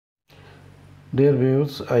Dear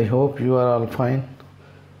viewers, I hope you are all fine.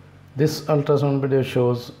 This ultrasound video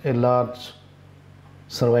shows a large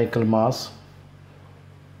cervical mass,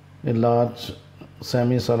 a large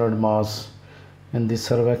semi-solid mass in the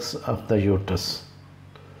cervix of the uterus.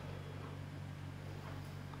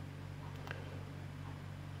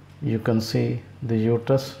 You can see the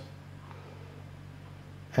uterus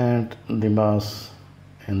and the mass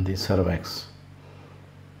in the cervix.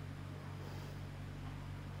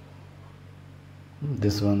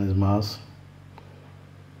 This one is mass.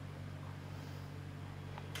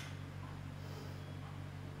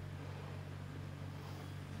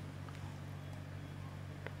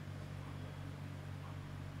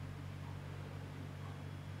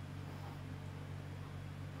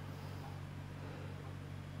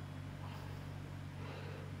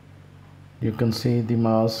 You can see the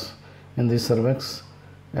mass in the cervix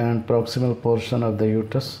and proximal portion of the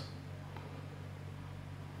uterus.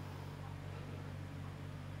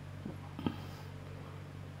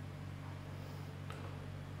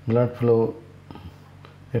 Blood flow,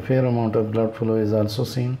 a fair amount of blood flow is also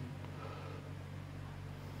seen.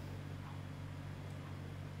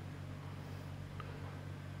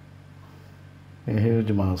 A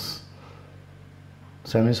huge mass,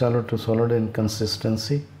 semi-solid to solid in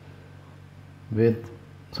consistency with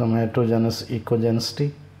some heterogeneous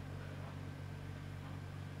echogenicity,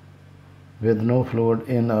 with no fluid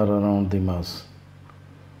in or around the mass.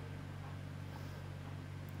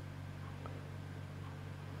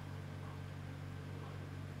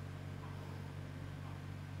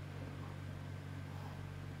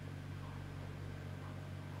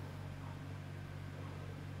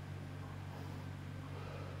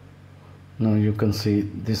 Now you can see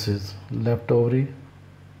this is left ovary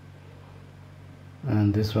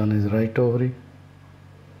and this one is right ovary.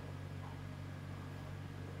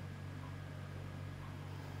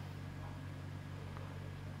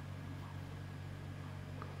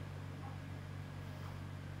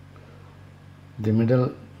 The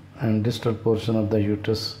middle and distal portion of the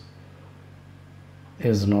uterus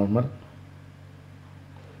is normal.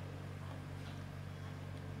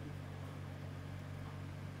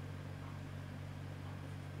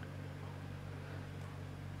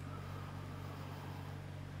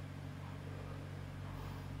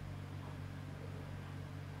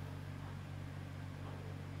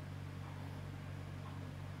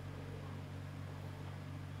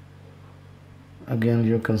 Again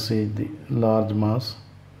you can see the large mass.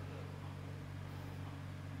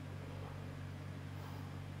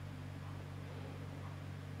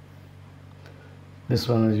 This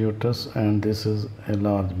one is uterus and this is a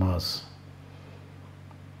large mass.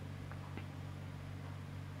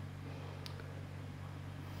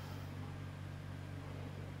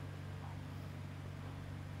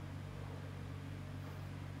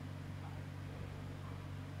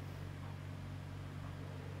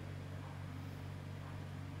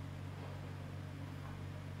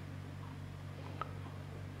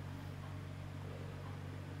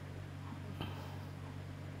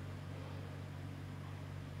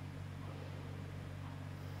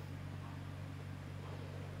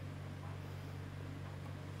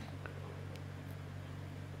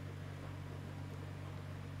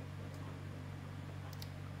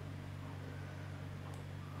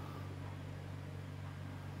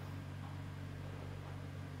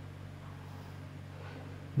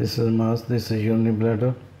 This is mass, this is urinary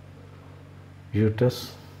bladder,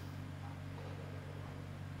 uterus,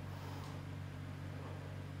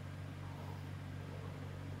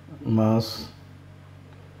 mass,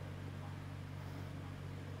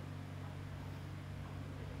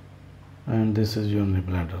 and this is urinary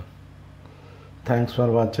bladder. Thanks for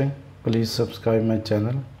watching. Please subscribe my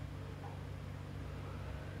channel.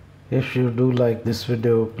 If you do like this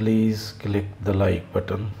video, please click the like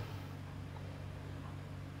button.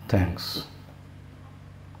 Thanks.